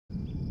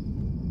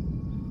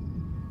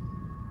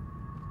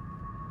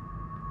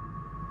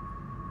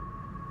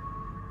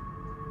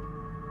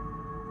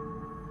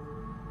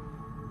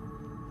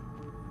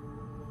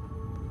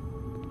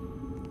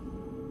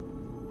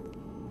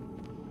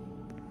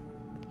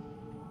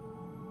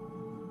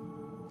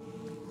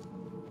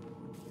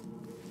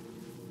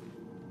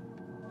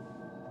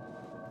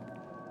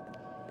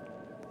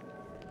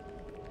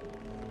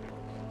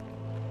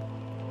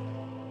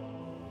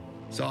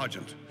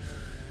Sergeant,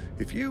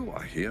 if you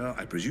are here,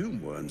 I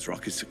presume Wern's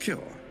Rock is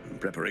secure,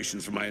 and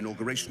preparations for my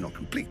inauguration are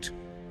complete.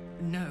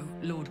 No,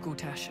 Lord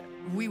Gortash.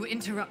 We were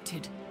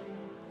interrupted.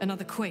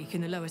 Another quake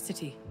in the lower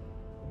city.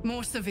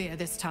 More severe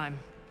this time.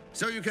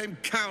 So you came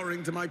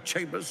cowering to my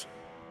chambers?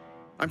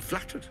 I'm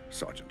flattered,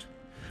 Sergeant.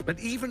 But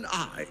even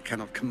I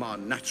cannot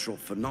command natural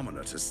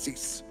phenomena to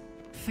cease.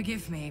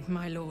 Forgive me,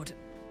 my lord,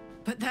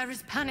 but there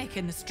is panic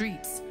in the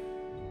streets.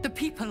 The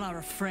people are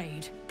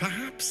afraid.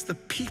 Perhaps the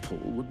people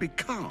would be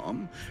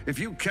calm if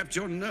you kept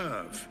your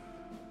nerve.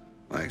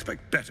 I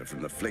expect better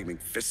from the Flaming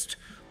Fist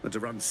than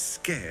to run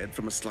scared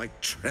from a slight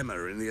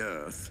tremor in the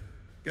earth.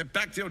 Get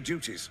back to your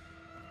duties.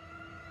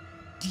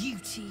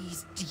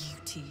 Duties,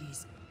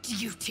 duties,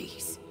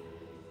 duties.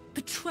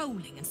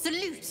 Patrolling and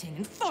saluting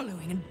and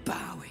following and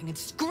bowing and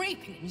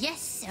scraping and yes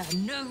sir,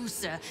 no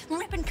sir,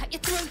 rip and cut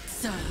your throat,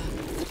 sir.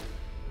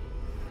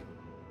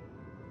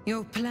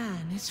 Your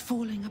plan is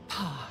falling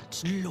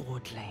apart,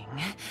 lordling.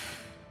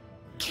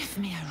 Give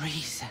me a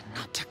reason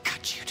not to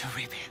cut you to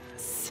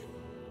ribbons.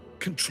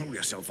 Control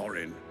yourself,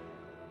 Orin.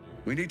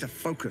 We need to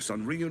focus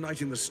on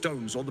reuniting the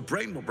stones or the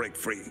brain will break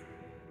free.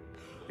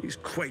 These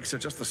quakes are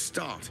just the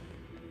start.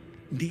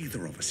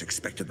 Neither of us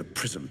expected the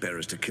Prism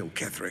Bearers to kill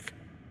Ketherick.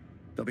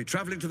 They'll be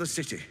traveling to the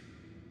city.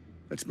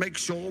 Let's make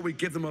sure we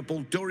give them a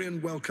Baldurian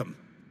welcome.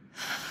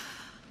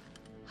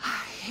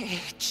 I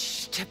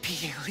itch to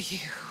peel you,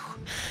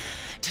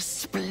 to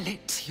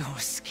split your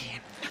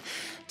skin,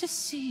 to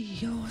see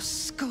your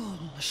skull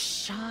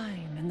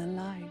shine in the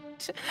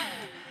light.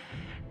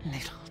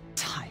 Little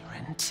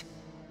tyrant.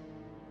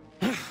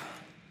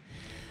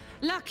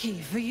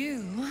 Lucky for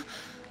you,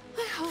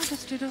 I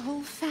harvested a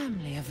whole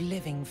family of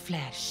living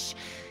flesh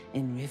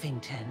in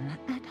Rivington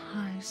at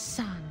high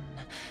sun.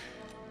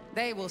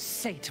 They will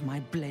sate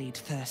my blade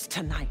thirst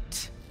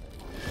tonight.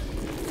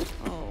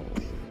 Oh,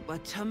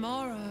 but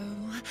tomorrow,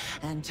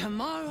 and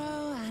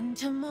tomorrow, and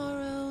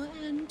tomorrow,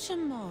 and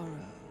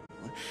tomorrow,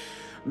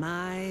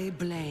 my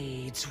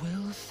blades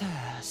will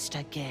thirst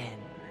again.